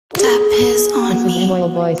Piss on me. Royal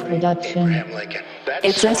Boys production.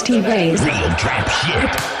 It's ST Ways. Real trap shit.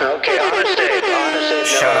 Okay, on the stage.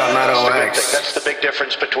 Shout out Metal X. That's the big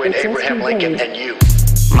difference between Abraham Lincoln and you.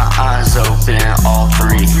 My eyes open all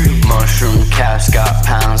three. Mushroom caps got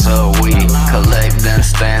pounds a week. Collecting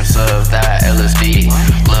stamps of that LSD.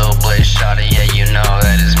 Lil Blaze shotty, yeah, you know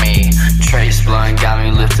that is me. Trace blunt got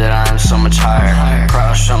me lifted, I'm so much higher.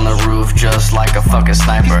 Crouch on the roof just like a fucking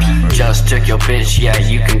sniper. Just took your bitch, yeah,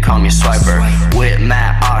 you can call me swiper. With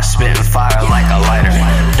map, I spitting fire like a lighter.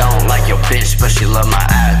 Don't like your bitch, but she love my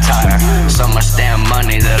attire. So much damn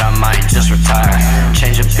money that I might just retire.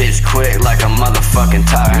 Change a bitch quick like a motherfucking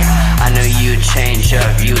tire. I knew you'd change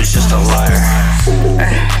up, you was just a liar.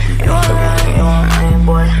 You want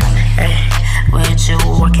boy. Hey, with you,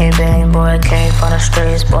 I can't bang, boy. Came from the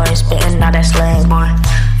streets, boy. Spitting out that slang, boy.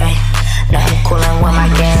 Hey, now I'm coolin' with my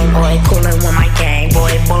gang, boy. Coolin' with my gang,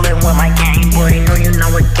 boy. Bullin' with my gang, boy. Know you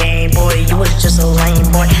know a game, boy. You was just a lame,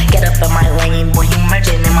 boy. Get up in my lane, boy. You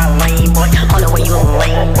merging in my lane, boy. On the way you a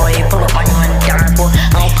lame, boy. Pull up on you and die, boy.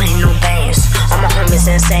 I don't play no games. All my homies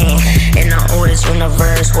insane. In the always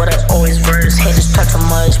universe, what I always verse. Haters talk too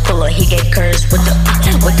much, pull up, he get cursed. With the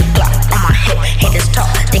Glock on my hip. Haters talk,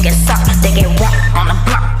 they get soft, they get rock on the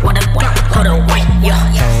block. With a Glock, put away, yeah.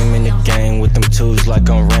 Came in the gang with them tools like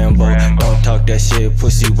I'm Rambo. Don't talk that shit,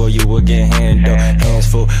 pussy boy, you will get handled. Hands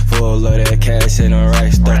full of that cash and the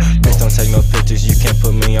racks though. Bitch, don't take no pictures, you can't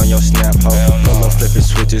put me on your snap, ho. Pull up flipping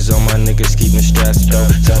switches on my niggas, keep them straps though.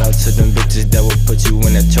 Shout out to them bitches that will put you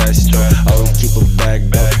in the trash though. Always keep a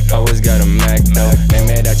bag though, always got a Mac though. Ain't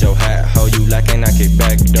mad at your hat, ho, you lacking, I kick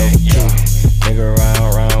back though. Nigga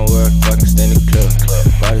round, work, fucking stand the club.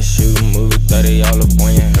 Body shoot, movie 30, all up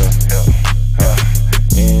on your head.